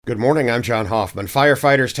Good morning, I'm John Hoffman.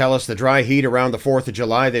 Firefighters tell us the dry heat around the 4th of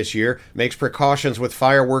July this year makes precautions with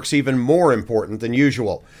fireworks even more important than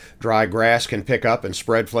usual. Dry grass can pick up and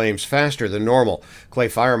spread flames faster than normal. Clay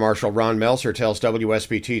Fire Marshal Ron Meltzer tells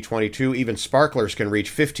WSBT 22 even sparklers can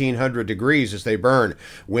reach 1,500 degrees as they burn.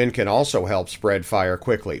 Wind can also help spread fire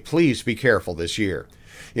quickly. Please be careful this year.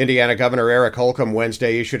 Indiana Governor Eric Holcomb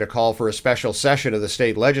Wednesday issued a call for a special session of the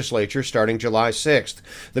state legislature starting July 6th.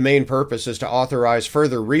 The main purpose is to authorize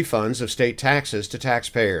further refunds of state taxes to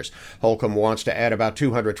taxpayers. Holcomb wants to add about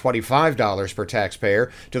 $225 per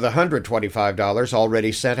taxpayer to the $125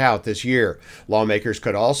 already sent out this year. Lawmakers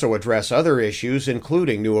could also address other issues,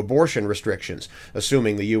 including new abortion restrictions,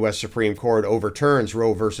 assuming the U.S. Supreme Court overturns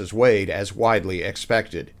Roe v. Wade as widely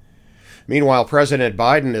expected. Meanwhile, President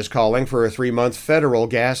Biden is calling for a 3-month federal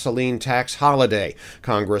gasoline tax holiday.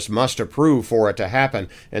 Congress must approve for it to happen,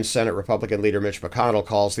 and Senate Republican leader Mitch McConnell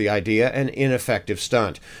calls the idea an ineffective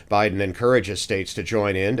stunt. Biden encourages states to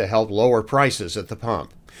join in to help lower prices at the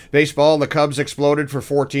pump. Baseball, the Cubs exploded for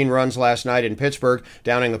 14 runs last night in Pittsburgh,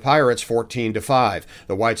 downing the Pirates 14-5.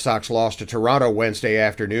 The White Sox lost to Toronto Wednesday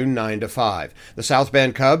afternoon 9-5. The South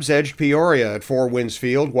Bend Cubs edged Peoria at Four Winds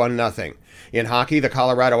Field 1-0. In hockey, the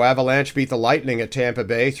Colorado Avalanche beat the Lightning at Tampa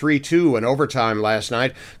Bay 3-2 in overtime last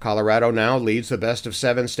night. Colorado now leads the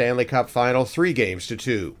best-of-7 Stanley Cup final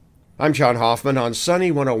 3-2. I'm John Hoffman on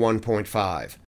Sunny 101.5.